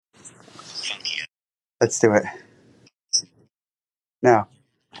Let's do it. No.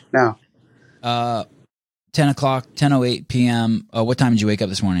 10 o'clock, 10:08 p.m. What time did you wake up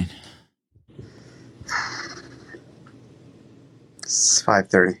this morning? It's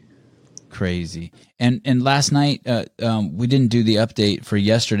 5:30. Crazy. And last night, we didn't do the update for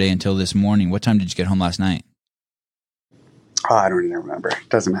yesterday until this morning. What time did you get home last night? Oh, I don't even remember.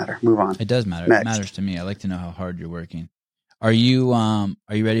 Doesn't matter. Move on. It does matter. Next. It matters to me. I like to know how hard you're working. Are you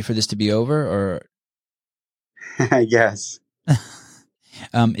ready for this to be over, or Yes.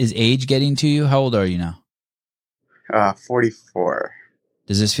 is age getting to you? How old are you now? 44.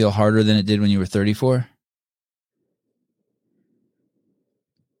 Does this feel harder than it did when you were 34?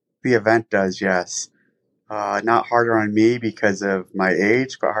 The event does, yes. Not harder on me because of my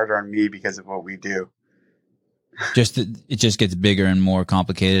age, but harder on me because of what we do. It just gets bigger and more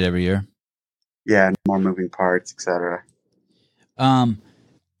complicated every year. Yeah, more moving parts, etc.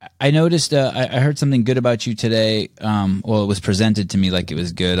 I noticed. I heard something good about you today. Well, it was presented to me like it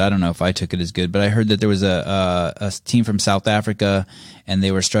was good. I don't know if I took it as good, but I heard that there was a team from South Africa, and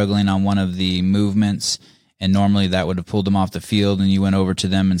they were struggling on one of the movements. And normally that would have pulled them off the field, and you went over to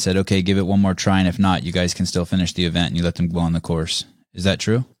them and said, "Okay, give it one more try, and if not, you guys can still finish the event." And you let them go on the course. Is that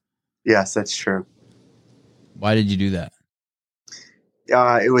true? Yes, that's true. Why did you do that?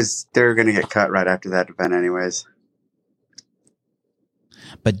 They're going to get cut right after that event anyways.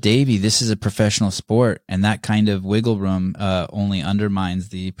 But Davey, this is a professional sport, and that kind of wiggle room only undermines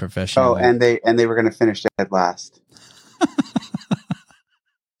the professional. Oh, and they were going to finish dead last.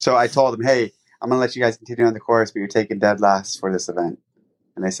 So I told them, "Hey, I'm going to let you guys continue on the course, but you're taking dead last for this event."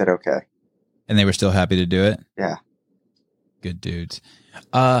 And they said, "Okay." And they were still happy to do it? Yeah. Good dudes.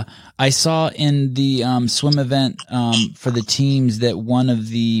 I saw in the swim event for the teams that one of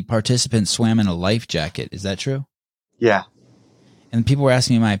the participants swam in a life jacket. Is that true? Yeah. And people were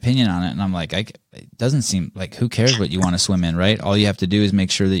asking me my opinion on it, and I'm like, it doesn't seem like, who cares what you want to swim in, right? All you have to do is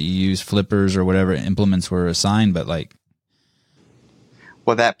make sure that you use flippers or whatever implements were assigned, but like...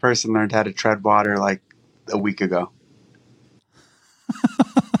 Well, that person learned how to tread water like a week ago.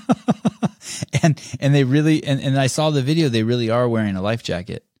 and they really, and I saw the video, they really are wearing a life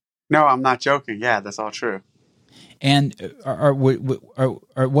jacket. No, I'm not joking. Yeah, that's all true. And what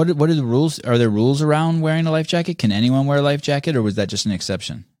are the rules? Are there rules around wearing a life jacket? Can anyone wear a life jacket, or was that just an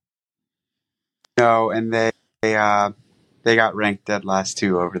exception? No, and they got ranked dead last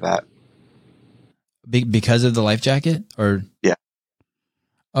too over that. Because of the life jacket, or yeah.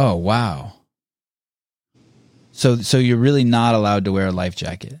 Oh wow. So you're really not allowed to wear a life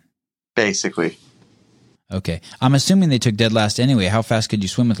jacket, basically. Okay, I'm assuming they took dead last anyway. How fast could you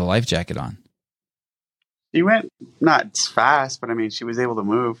swim with a life jacket on? She went not fast, but I mean, she was able to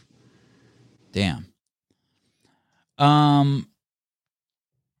move. Damn.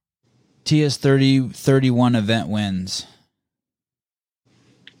 Tia's 31 event wins.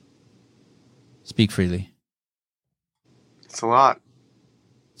 Speak freely. It's a lot.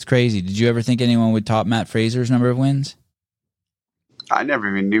 It's crazy. Did you ever think anyone would top Matt Fraser's number of wins? I never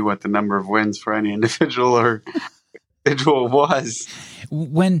even knew what the number of wins for any individual was.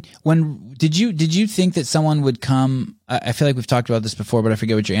 When did you think that someone would come? I feel like we've talked about this before, but I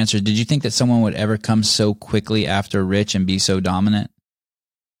forget what your answer is. Did you think that someone would ever come so quickly after Rich and be so dominant?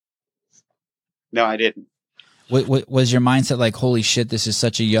 No, I didn't. What was your mindset like? Holy shit, this is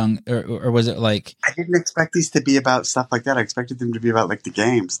such a young, or was it like? I didn't expect these to be about stuff like that. I expected them to be about like the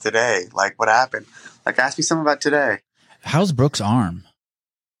games today, like what happened. Like, ask me something about today. How's Brooke's arm?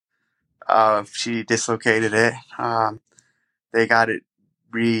 She dislocated it. They got it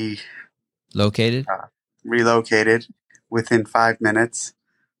relocated within 5 minutes.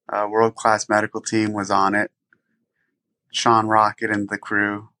 World-class medical team was on it. Sean Rocket and the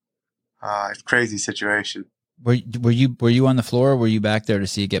crew. Crazy situation. Were you on the floor, or were you back there to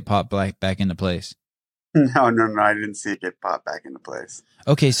see it get popped back into place? No, I didn't see it get popped back into place.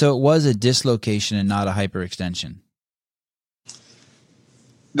 Okay, so it was a dislocation and not a hyperextension.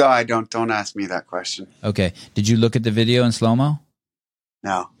 No, I don't ask me that question. Okay. Did you look at the video in slow-mo?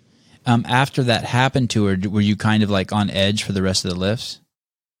 No. After that happened to her, were you kind of like on edge for the rest of the lifts?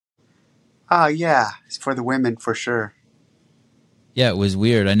 Yeah, for the women for sure. Yeah, it was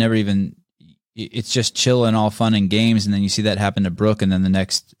weird. I never even. It's just chill and all fun and games, and then you see that happen to Brooke, and then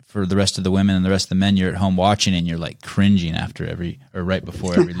for the rest of the women and the rest of the men, you're at home watching, and you're like cringing right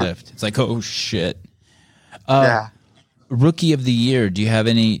before every lift. It's like, oh shit. Yeah. Rookie of the year. Do you have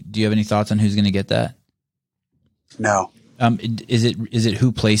any thoughts on who's going to get that? No. Is it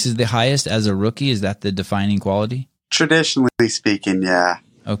who places the highest as a rookie? Is that the defining quality? Traditionally speaking, yeah.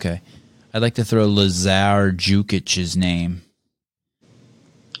 Okay. I'd like to throw Lazar Jukic's name.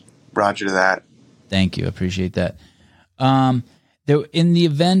 Roger that. Thank you. Appreciate that. There in the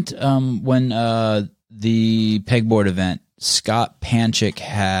event when the pegboard event, Scott Panchik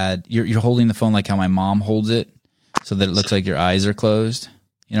had you're holding the phone like how my mom holds it, so that it looks like your eyes are closed.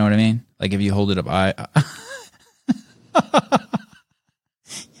 You know what I mean? Like if you hold it up,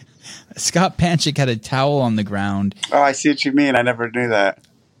 Scott Panchik had a towel on the ground. Oh, I see what you mean. I never knew that.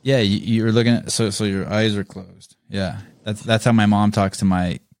 Yeah, you're looking at so your eyes are closed. Yeah, that's how my mom talks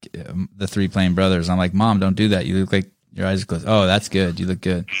to the 3 playing brothers. I'm like, Mom, don't do that. You look like your eyes are closed. Oh, that's good. You look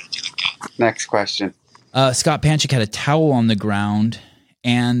good. Next question. Scott Panchik had a towel on the ground,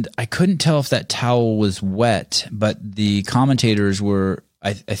 and I couldn't tell if that towel was wet, but the commentators were,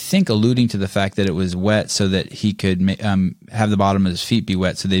 I think, alluding to the fact that it was wet so that he could have the bottom of his feet be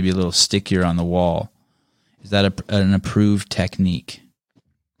wet so they'd be a little stickier on the wall. Is that an approved technique?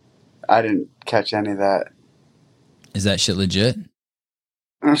 I didn't catch any of that. Is that shit legit?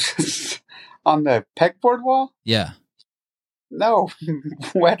 On the pegboard wall? Yeah. No.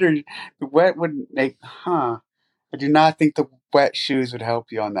 Wet wouldn't make, I do not think the wet shoes would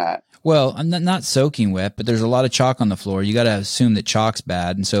help you on that. Well, I'm not soaking wet, but there's a lot of chalk on the floor. You got to assume that chalk's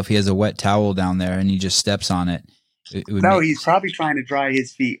bad. And so if he has a wet towel down there and he just steps on it, it would he's probably trying to dry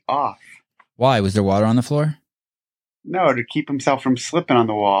his feet off. Why? Was there water on the floor? No, to keep himself from slipping on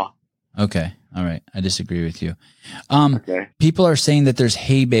the wall. Okay. All right. I disagree with you. Okay. People are saying that there's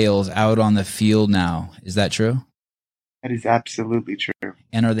hay bales out on the field now. Is that true? That is absolutely true.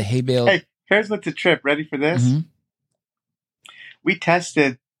 And are the hay bales... Hey, here's what's a trip. Ready for this? Mm-hmm. We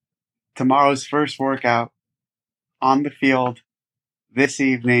tested tomorrow's first workout on the field this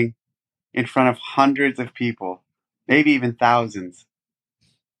evening in front of hundreds of people, maybe even thousands.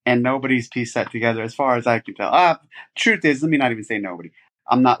 And nobody's pieced that together as far as I can tell. Truth is, let me not even say nobody.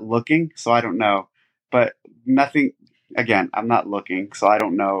 I'm not looking, so I don't know. But nothing, again, I'm not looking, so I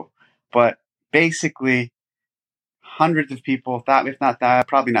don't know. But basically, hundreds of people, if not that,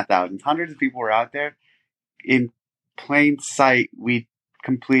 probably not thousands, hundreds of people were out there. In plain sight, we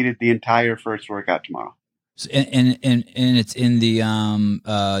completed the entire first workout tomorrow. And it's in the... and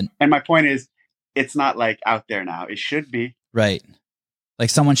my point is, it's not like out there now. It should be. Right. Like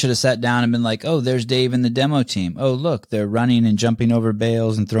someone should have sat down and been like, oh, there's Dave and the demo team. Oh, look, they're running and jumping over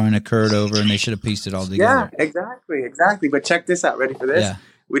bales and throwing a curd over, and they should have pieced it all together. Yeah, exactly. But check this out. Ready for this? Yeah.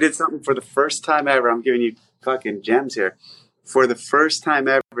 We did something for the first time ever. I'm giving you fucking gems here. For the first time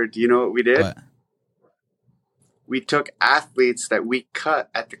ever, do you know what we did? What? We took athletes that we cut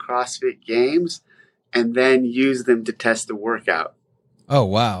at the CrossFit Games and then used them to test the workout. Oh,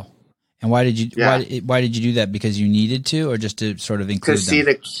 wow. And why did you why did you do that? Because you needed to, or just to sort of include them? To see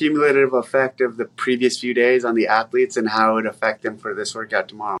the cumulative effect of the previous few days on the athletes and how it would affect them for this workout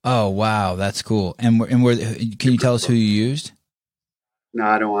tomorrow. Oh, wow. That's cool. And can you tell us who you used? No,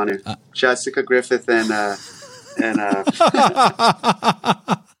 I don't want to. Jessica Griffith and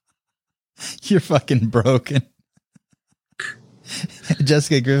You're fucking broken.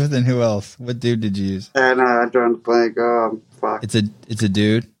 Jessica Griffith and who else? What dude did you use? And I'm drawing the blank. Fuck. It's a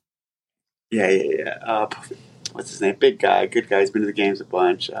dude. Yeah. What's his name? Big guy, good guy. He's been to the games a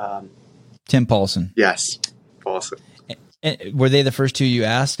bunch. Tim Paulson. Yes, Paulson. And were they the first two you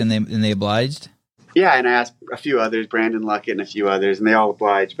asked, and they obliged? Yeah, and I asked a few others, Brandon Luckett and a few others, and they all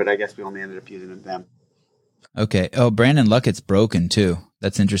obliged. But I guess we only ended up using them. Okay. Oh, Brandon Luckett's broken too.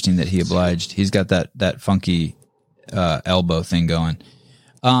 That's interesting that he obliged. He's got that funky elbow thing going.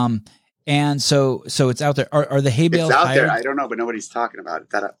 And so it's out there. Are the hay bales? It's out hired? there. I don't know, but nobody's talking about it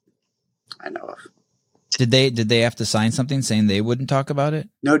that I know of. Did they have to sign something saying they wouldn't talk about it?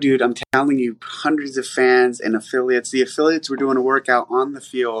 No, dude. I'm telling you, hundreds of fans and affiliates. The affiliates were doing a workout on the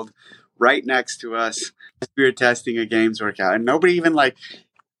field right next to us as we were testing a games workout, and nobody even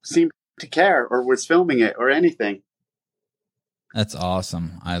seemed to care or was filming it or anything. That's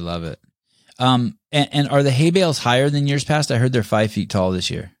awesome. I love it. And are the hay bales higher than years past? I heard they're 5 feet tall this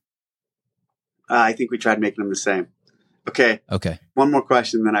year. I think we tried making them the same. Okay. One more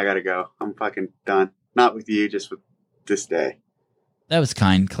question, then I gotta go. I'm fucking done. Not with you, just with this day. That was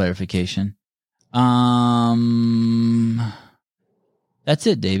kind clarification. That's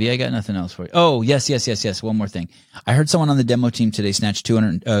it, Davey. I got nothing else for you. Oh, yes. One more thing. I heard someone on the demo team today snatch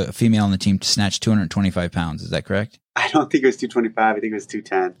 200. A female on the team snatch 225 pounds. Is that correct? I don't think it was 225. I think it was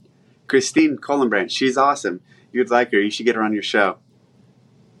 210. Christine Collenbrandt. She's awesome. You'd like her. You should get her on your show.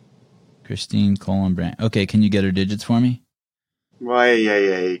 Christine Collenbrandt. Okay, can you get her digits for me? Well,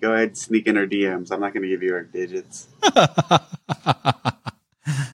 yeah. Go ahead and sneak in her DMs. I'm not going to give you her digits.